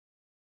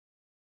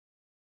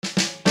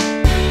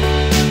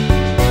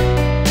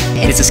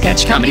It's a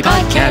sketch comedy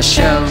podcast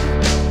show.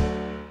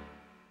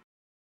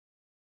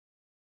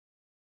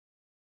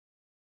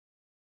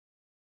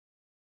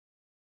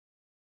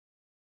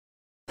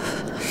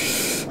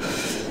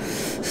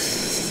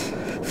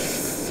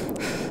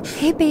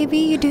 Hey, baby,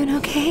 you doing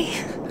okay?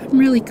 I'm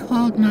really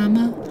cold,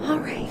 Mama. All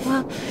right,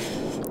 well,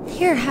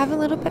 here, have a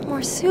little bit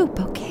more soup,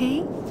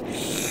 okay?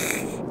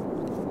 Is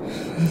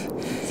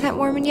that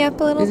warming you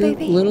up a little,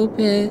 baby? A little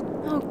bit.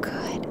 Oh,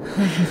 good.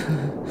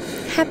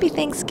 Happy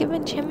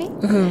Thanksgiving, Jimmy.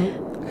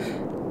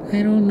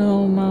 I don't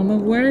know, Mama.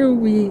 Why are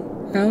we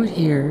out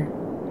here?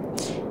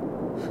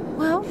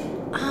 Well,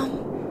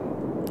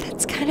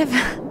 that's kind of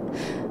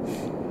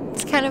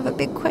a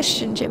big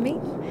question, Jimmy.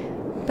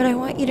 But I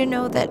want you to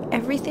know that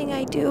everything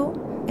I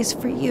do is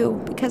for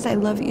you because I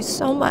love you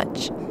so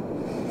much.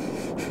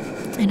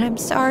 And I'm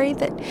sorry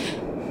that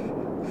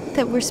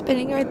we're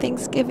spending our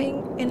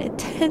Thanksgiving in a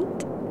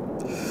tent.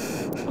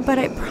 But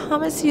I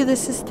promise you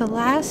this is the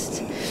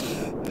last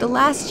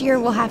year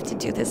we'll have to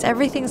do this.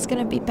 Everything's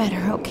gonna be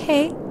better,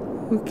 okay?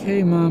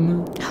 Okay,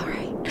 Mama. All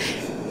right.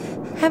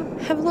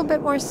 Have a little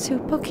bit more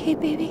soup, okay,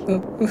 baby?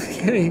 Oh,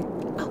 okay.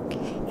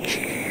 Okay.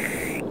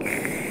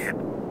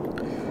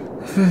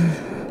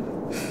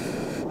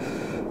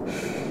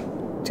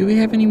 Do we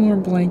have any more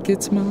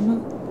blankets,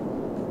 Mama?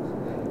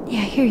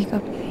 Yeah, here you go,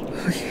 baby.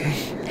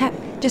 Okay.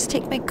 Just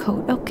take my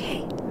coat,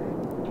 okay?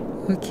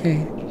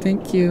 Okay,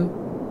 thank you.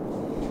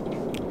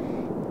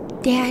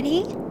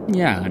 Daddy?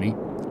 Yeah, honey.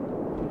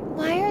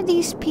 Why are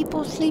these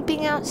people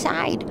sleeping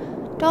outside?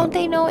 Don't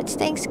they know it's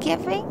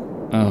Thanksgiving?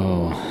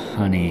 Oh,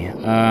 honey.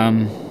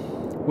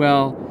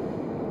 Well,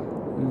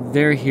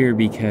 they're here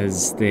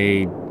because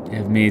they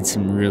have made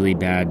some really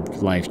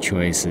bad life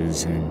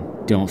choices and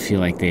don't feel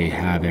like they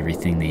have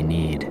everything they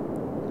need.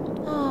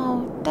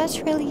 Oh, that's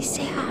really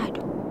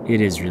sad.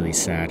 It is really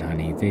sad,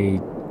 honey.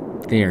 They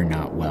are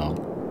not well.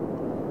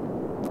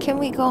 Can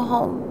we go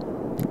home?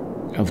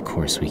 Of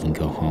course we can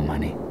go home,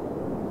 honey.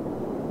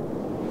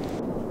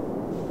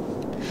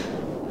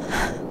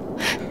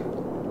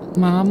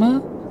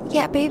 Mama?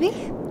 Yeah, baby?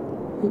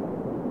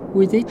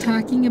 Were they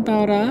talking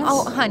about us?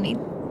 Oh, honey,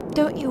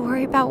 don't you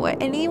worry about what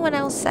anyone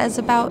else says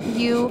about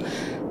you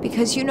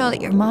because you know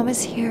that your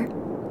mama's here.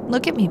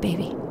 Look at me,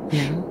 baby.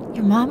 Yeah?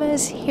 Your mama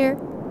is here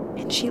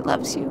and she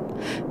loves you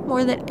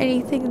more than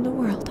anything in the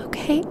world,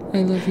 okay?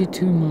 I love you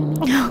too, Mama.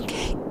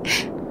 Okay.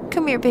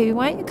 Come here, baby.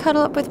 Why don't you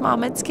cuddle up with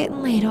Mama? It's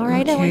getting late, all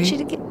right? Okay. I want you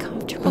to get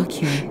comfortable.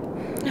 Okay.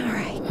 All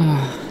right.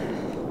 Oh,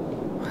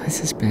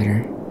 this is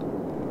better.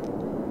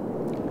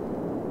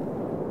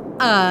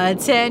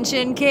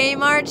 Attention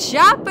Kmart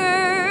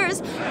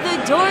shoppers! The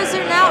doors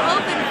are now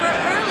open for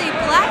early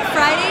Black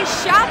Friday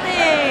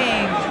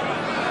shopping!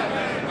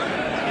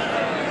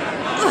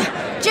 Ugh,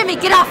 Jimmy,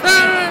 get off me!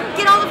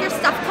 Get all of your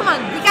stuff. Come on,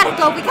 we gotta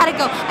go.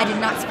 I did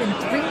not spend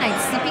 3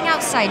 nights sleeping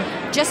outside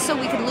just so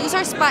we could lose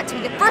our spot to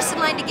be the first in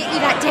line to get you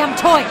that damn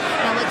toy.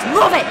 Now let's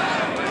move it!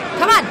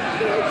 Come on!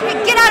 Hey,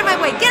 get out of my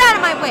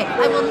way!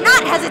 I will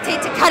not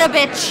hesitate to cut a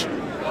bitch!